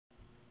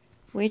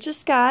We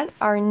just got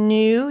our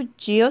new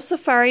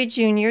GeoSafari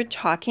Junior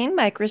Talking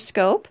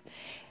Microscope,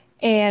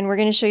 and we're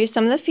going to show you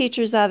some of the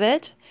features of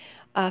it.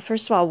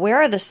 First of all, where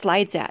are the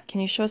slides at?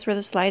 Can you show us where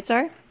the slides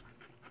are?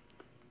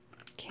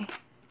 Okay,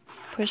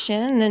 push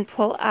in and then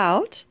pull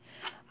out.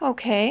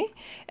 Okay,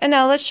 and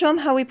now let's show them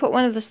how we put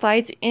one of the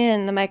slides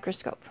in the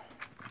microscope.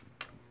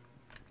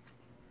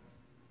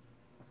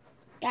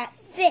 Got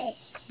fish.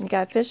 You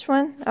got a fish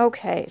one?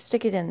 Okay,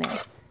 stick it in there.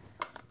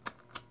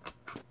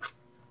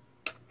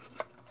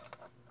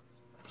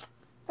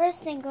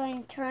 First, I'm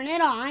going to turn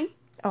it on.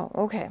 Oh,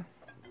 okay.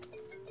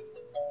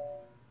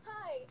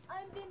 Hi,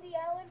 I'm Bindi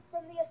Allen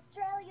from the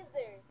Australia Zoo.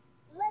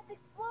 Let's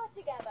explore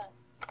together.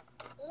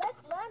 Let's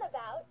learn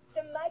about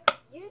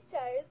you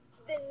chose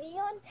the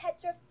neon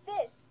tetra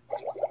fish.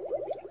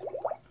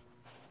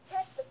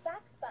 Press the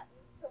facts button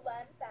to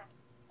learn facts,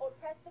 or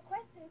press the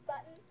questions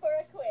button for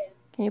a quiz.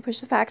 Can you push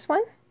the facts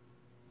one?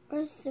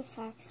 Where's the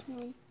facts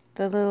one?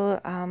 The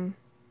little,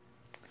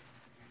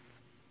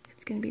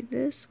 it's going to be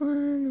this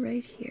one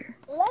right here.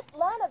 Let's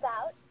learn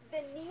about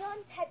the neon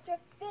tetra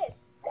fish.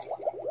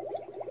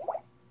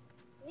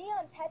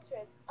 Neon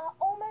tetras are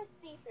almost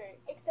see-through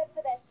except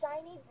for their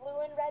shiny blue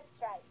and red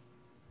stripes.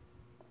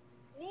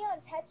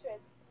 Neon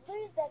tetras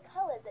lose their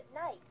colors at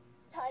night.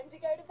 Time to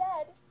go to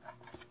bed.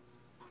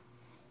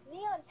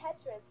 Neon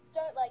tetras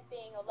don't like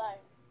being alone.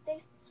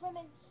 They swim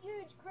in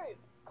huge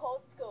groups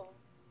called schools.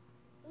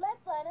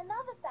 Let's learn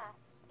another fact.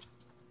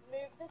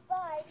 Move the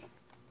slide.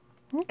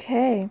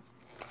 Okay.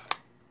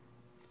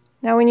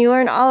 Now when you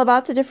learn all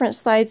about the different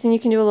slides, then you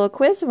can do a little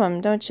quiz of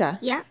them, don't you?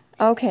 Yeah.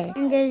 Okay.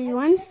 And there's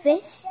one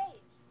fish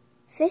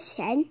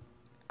head.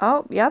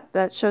 Oh, yep,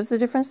 that shows the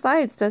different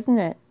slides, doesn't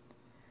it?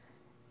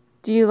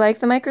 Do you like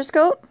the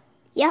microscope?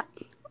 Yep.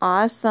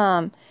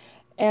 Awesome.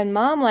 And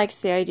Mom likes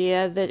the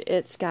idea that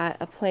it's got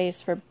a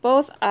place for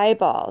both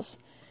eyeballs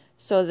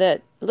so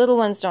that little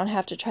ones don't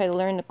have to try to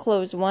learn to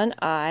close one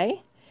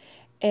eye.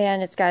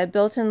 And it's got a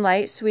built-in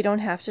light so we don't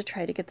have to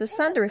try to get the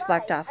sun to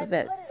reflect off of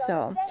it.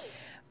 So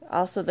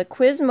also the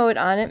quiz mode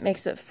on it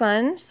makes it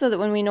fun so that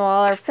when we know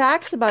all our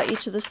facts about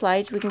each of the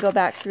slides, we can go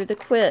back through the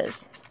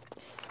quiz.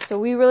 So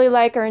we really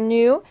like our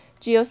new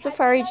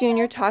GeoSafari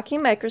Junior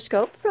Talking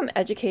Microscope from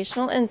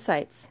Educational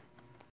Insights.